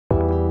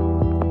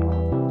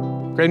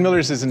Grain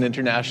Millers is an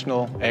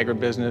international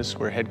agribusiness.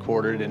 We're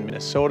headquartered in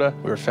Minnesota.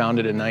 We were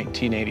founded in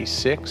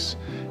 1986,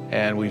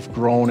 and we've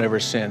grown ever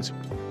since.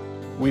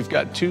 We've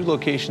got 2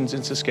 locations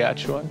in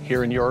Saskatchewan,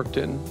 here in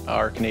Yorkton,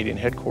 our Canadian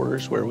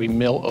headquarters, where we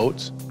mill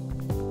oats.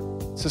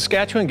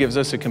 Saskatchewan gives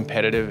us a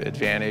competitive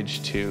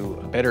advantage to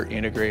better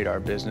integrate our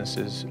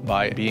businesses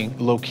by being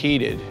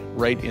located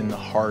right in the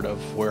heart of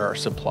where our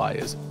supply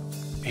is.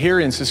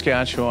 Here in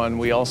Saskatchewan,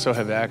 we also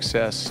have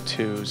access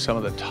to some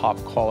of the top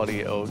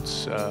quality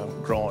oats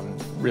grown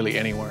really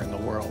anywhere in the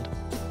world.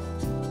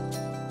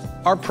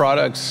 Our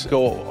products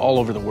go all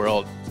over the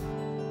world.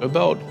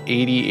 About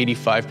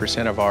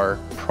 80–85% of our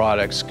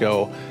products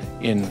go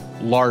in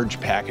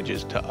large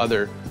packages to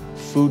other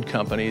food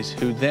companies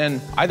who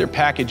then either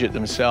package it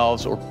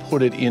themselves or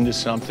put it into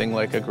something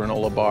like a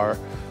granola bar,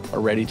 a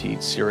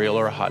ready-to-eat cereal,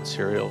 or a hot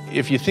cereal.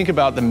 If you think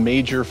about the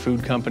major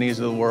food companies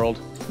of the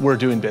world, we're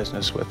doing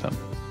business with them.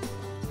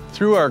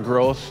 Through our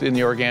growth in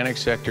the organic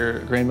sector,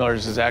 Grain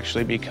Millers has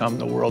actually become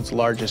the world's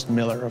largest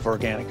miller of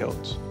organic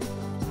oats.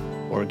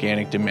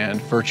 Organic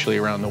demand virtually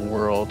around the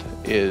world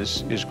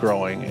is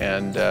growing,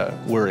 and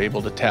we're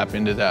able to tap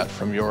into that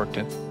from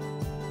Yorkton.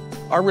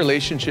 Our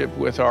relationship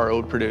with our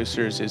oat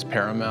producers is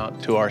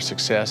paramount to our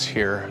success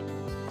here.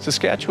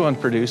 Saskatchewan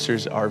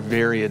producers are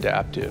very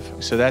adaptive,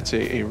 so that's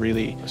a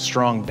really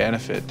strong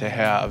benefit to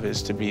have,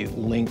 is to be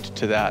linked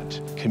to that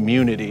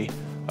community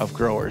of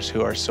growers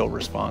who are so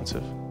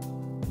responsive.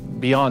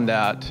 Beyond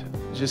that,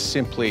 just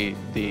simply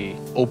the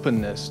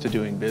openness to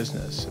doing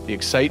business, the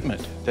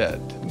excitement that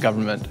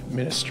government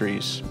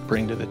ministries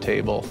bring to the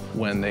table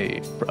when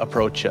they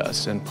approach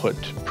us and put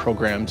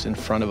programs in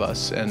front of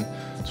us and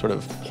sort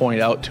of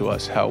point out to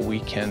us how we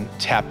can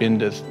tap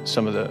into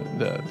some of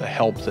the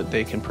help that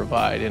they can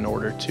provide in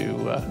order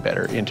to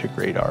better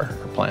integrate our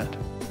plant.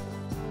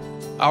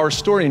 Our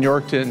story in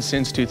Yorkton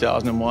since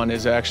 2001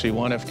 is actually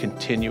one of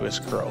continuous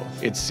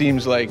growth. It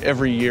seems like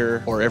every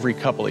year or every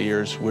couple of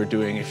years we're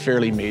doing a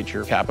fairly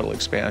major capital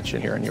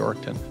expansion here in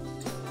Yorkton.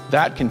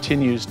 That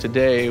continues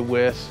today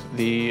with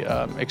the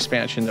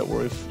expansion that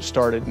we've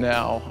started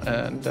now,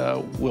 and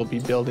we'll be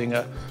building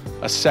a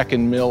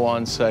second mill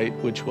on site,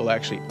 which will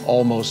actually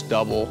almost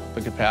double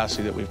the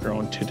capacity that we've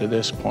grown to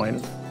this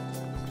point.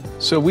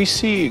 So we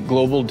see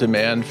global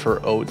demand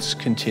for oats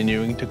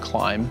continuing to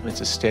climb.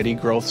 It's a steady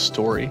growth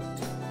story.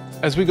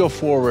 As we go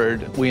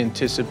forward, we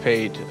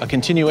anticipate a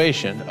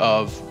continuation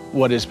of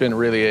what has been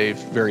really a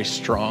very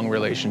strong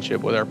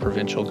relationship with our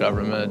provincial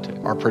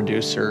government, our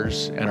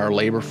producers, and our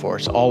labor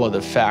force, all of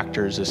the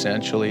factors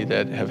essentially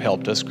that have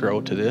helped us grow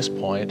to this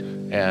point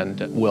and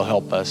will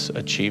help us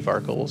achieve our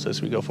goals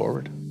as we go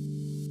forward.